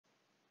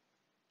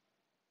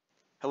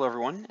Hello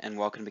everyone and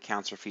welcome to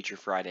Counselor Feature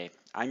Friday.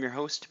 I'm your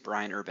host,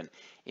 Brian Urban.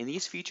 In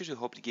these features, we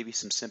hope to give you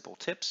some simple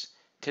tips,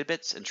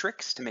 tidbits, and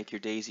tricks to make your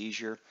days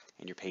easier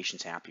and your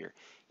patients happier.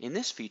 In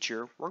this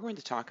feature, we're going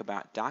to talk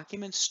about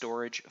document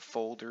storage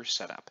folder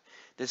setup.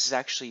 This is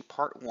actually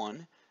part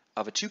one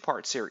of a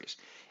two-part series.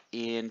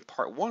 In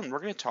part one,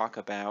 we're going to talk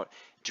about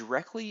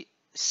directly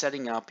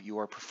setting up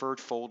your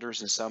preferred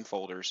folders and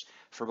subfolders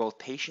for both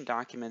patient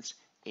documents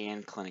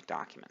and clinic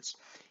documents.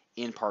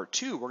 In part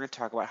two, we're going to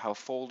talk about how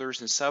folders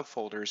and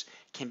subfolders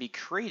can be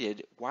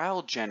created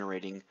while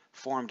generating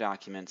form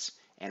documents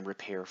and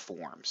repair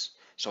forms.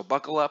 So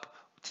buckle up.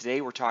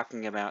 Today we're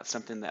talking about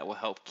something that will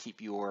help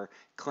keep your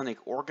clinic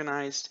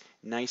organized,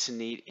 nice and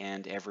neat,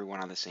 and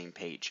everyone on the same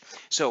page.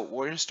 So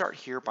we're going to start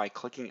here by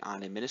clicking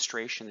on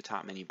Administration in the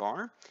top menu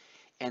bar,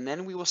 and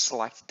then we will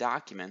select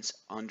Documents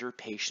under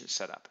Patient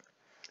Setup.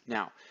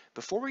 Now,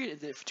 before we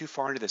get too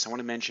far into this, I want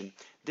to mention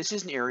this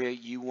is an area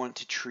you want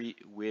to treat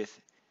with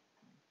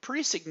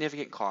pretty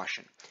significant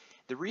caution.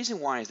 The reason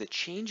why is that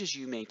changes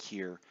you make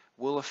here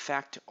will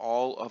affect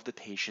all of the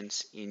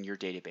patients in your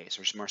database,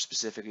 or more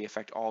specifically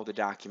affect all the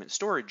document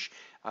storage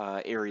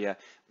area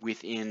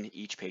within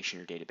each patient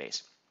in your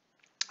database.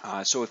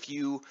 So if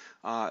you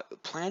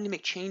plan to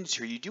make changes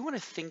here, you do want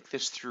to think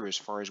this through as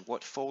far as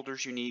what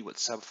folders you need, what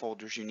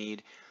subfolders you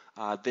need.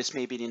 This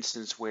may be an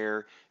instance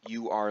where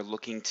you are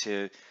looking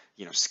to,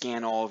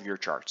 scan all of your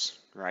charts,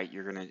 right?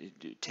 You're going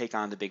to take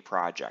on the big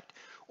project.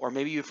 Or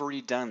maybe you've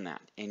already done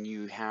that and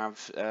you have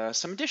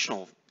some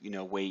additional,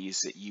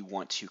 ways that you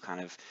want to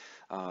kind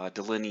of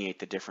delineate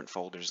the different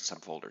folders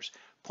and subfolders.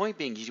 Point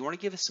being, you want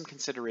to give it some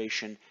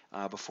consideration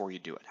before you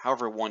do it.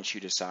 However, once you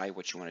decide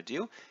what you want to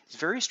do, it's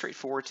very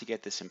straightforward to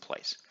get this in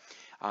place.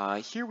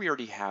 Here we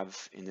already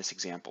have, in this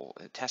example,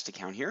 a test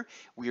account here,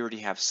 we already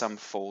have some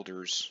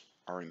folders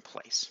are in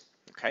place.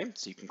 Okay,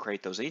 so you can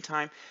create those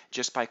anytime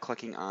just by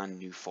clicking on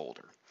New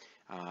Folder.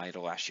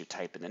 It'll ask you to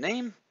type in the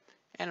name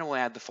and it'll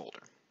add the folder.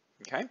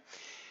 Okay.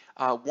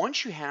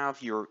 Once you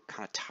have your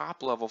kind of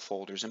top level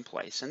folders in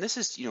place, and this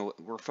is,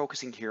 we're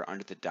focusing here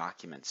under the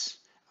documents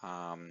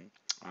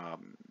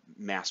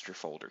master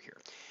folder here.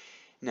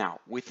 Now,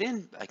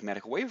 within like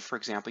medical waiver, for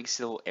example, you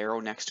see a little arrow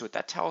next to it.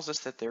 That tells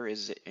us that there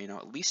is,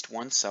 at least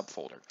one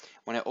subfolder.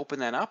 When I open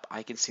that up,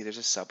 I can see there's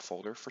a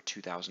subfolder for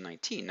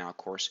 2019. Now, of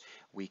course,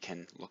 we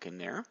can look in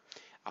there,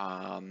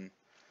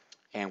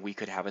 and we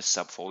could have a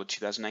subfolder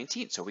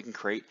 2019. So we can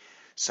create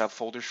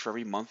subfolders for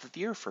every month of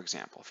the year, for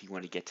example, if you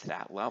want to get to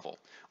that level.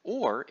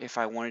 Or if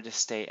I wanted to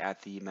stay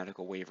at the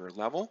medical waiver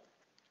level,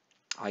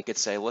 I could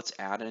say, let's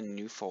add a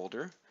new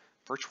folder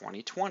for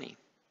 2020.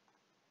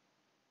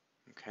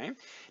 Okay,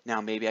 now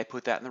maybe I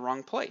put that in the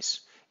wrong place.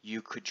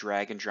 You could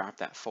drag and drop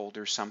that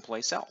folder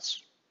someplace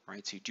else,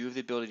 right? So you do have the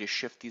ability to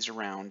shift these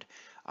around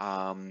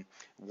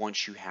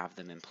once you have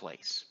them in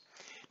place.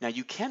 Now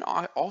you can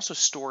also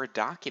store a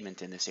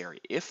document in this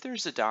area. If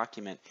there's a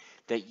document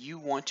that you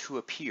want to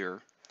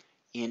appear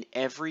in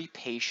every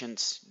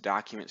patient's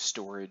document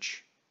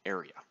storage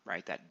area,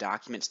 right? That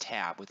documents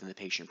tab within the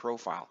patient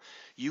profile,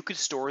 you could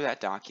store that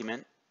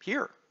document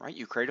here, right?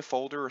 You create a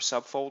folder or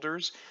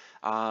subfolders,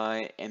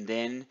 and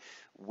then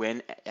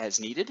when as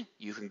needed,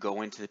 you can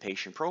go into the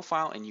patient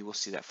profile and you will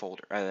see that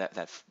folder,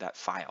 that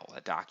file,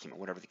 that document,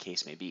 whatever the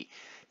case may be.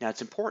 Now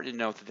it's important to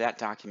note that that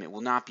document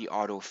will not be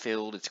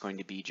auto-filled. It's going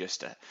to be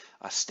just a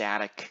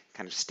static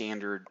kind of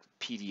standard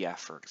PDF,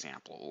 for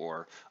example,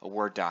 or a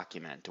Word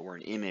document or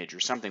an image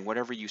or something,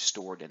 whatever you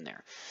stored in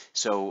there.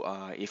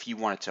 So if you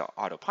want it to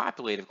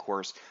auto-populate, of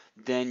course,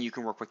 then you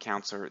can work with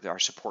Counselor, our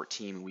support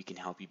team, and we can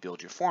help you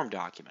build your form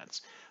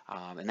documents.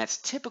 And that's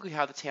typically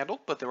how that's handled,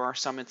 but there are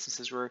some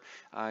instances where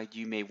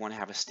you may want to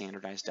have a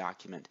standardized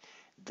document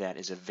that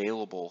is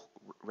available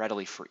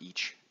readily for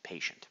each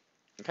patient.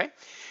 Okay,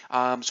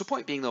 so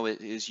point being though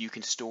is you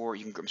can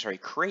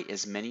create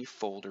as many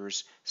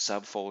folders,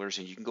 subfolders,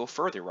 and you can go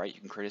further, right? You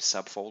can create a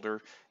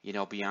subfolder,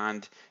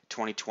 beyond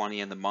 2020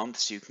 and the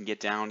months, so you can get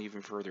down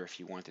even further if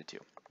you wanted to.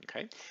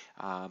 Okay,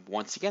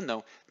 once again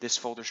though, this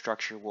folder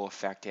structure will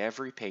affect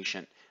every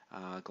patient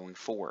going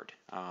forward,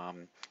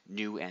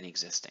 new and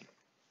existing.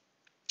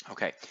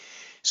 Okay,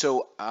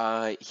 so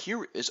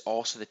here is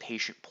also the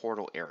patient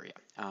portal area.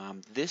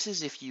 This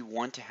is if you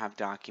want to have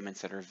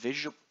documents that are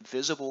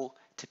visible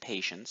to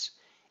patients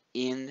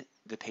in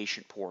the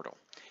patient portal.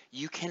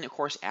 You can, of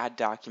course, add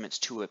documents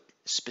to a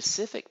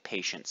specific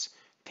patient's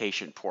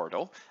patient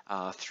portal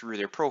through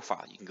their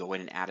profile. You can go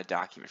in and add a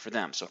document for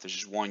them. So if there's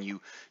just one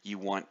you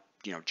want,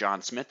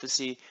 John Smith to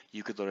see,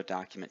 you could load a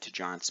document to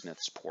John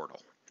Smith's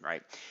portal.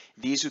 Right?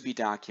 These would be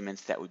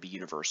documents that would be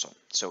universal.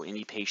 So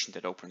any patient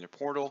that opened their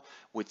portal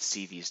would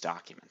see these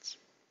documents.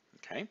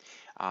 Okay.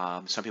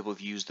 Some people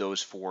have used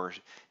those for,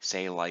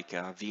 say, like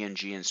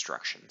VNG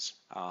instructions,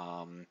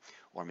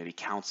 or maybe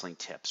counseling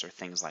tips or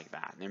things like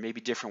that. And there may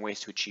be different ways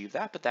to achieve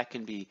that, but that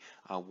can be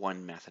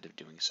one method of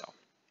doing so.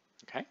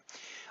 Okay.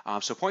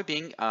 So point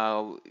being,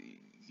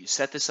 you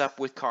set this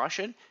up with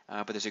caution,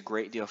 but there's a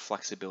great deal of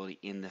flexibility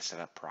in the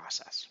setup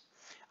process.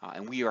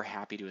 And we are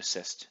happy to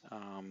assist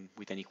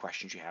with any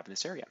questions you have in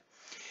this area.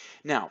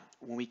 Now,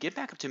 when we get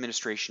back up to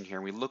administration here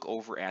and we look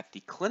over at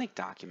the clinic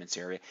documents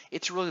area,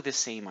 it's really the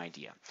same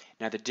idea.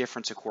 Now, the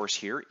difference, of course,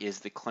 here is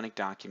the clinic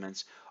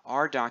documents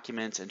are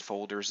documents and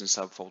folders and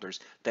subfolders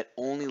that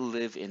only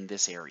live in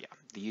this area.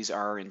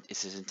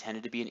 This is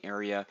intended to be an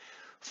area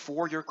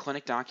for your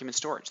clinic document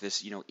storage.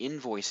 This,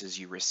 invoices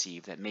you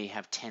receive that may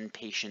have 10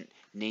 patient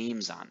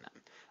names on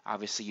them.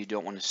 Obviously, you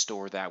don't want to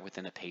store that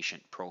within a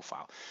patient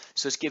profile.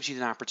 So this gives you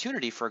an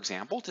opportunity, for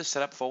example, to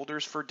set up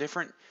folders for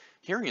different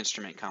hearing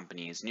instrument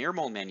companies, ear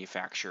mold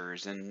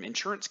manufacturers, and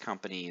insurance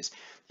companies,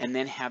 and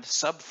then have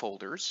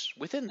subfolders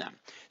within them.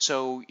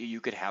 So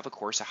you could have, of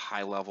course, a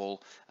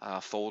high-level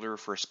folder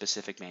for a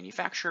specific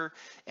manufacturer,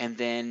 and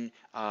then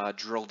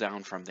drill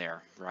down from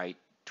there, right?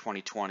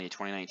 2020,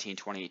 2019,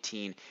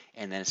 2018,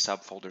 and then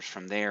subfolders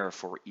from there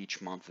for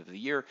each month of the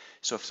year.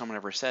 So if someone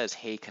ever says,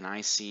 hey, can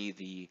I see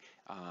the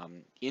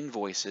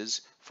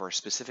invoices for a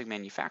specific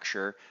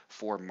manufacturer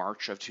for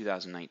March of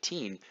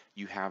 2019,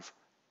 you have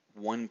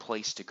one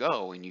place to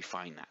go and you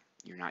find that.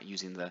 You're not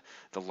using the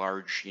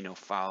large,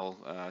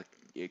 file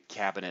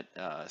cabinet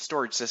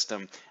storage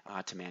system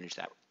to manage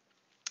that.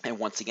 And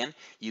once again,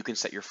 you can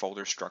set your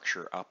folder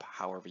structure up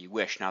however you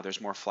wish. Now, there's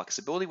more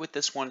flexibility with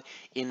this one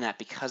in that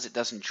because it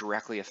doesn't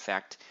directly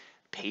affect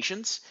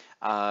patients,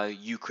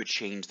 you could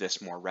change this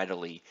more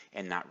readily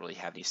and not really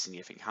have any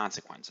significant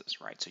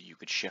consequences, right? So you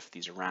could shift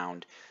these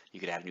around. You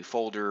could add a new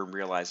folder and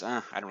realize,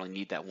 I don't really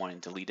need that one, and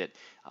delete it.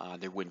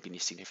 There wouldn't be any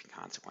significant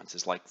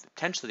consequences, like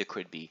potentially there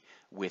could be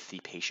with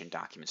the patient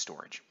document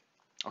storage.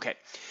 Okay,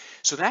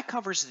 so that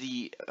covers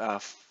the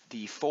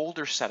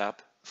folder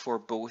setup for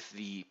both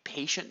the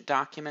patient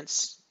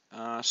documents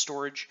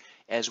storage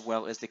as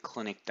well as the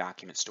clinic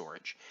document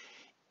storage.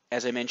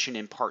 As I mentioned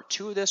in part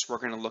 2 of this, we're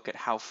going to look at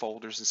how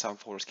folders and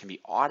subfolders can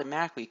be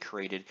automatically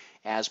created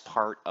as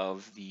part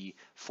of the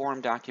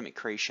form document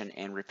creation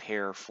and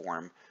repair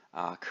form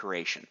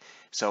creation.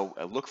 So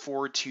I look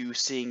forward to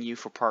seeing you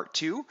for part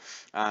 2.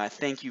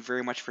 Thank you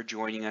very much for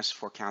joining us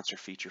for Counselor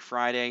Feature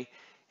Friday.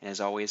 And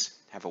as always,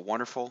 have a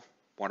wonderful,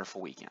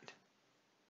 wonderful weekend.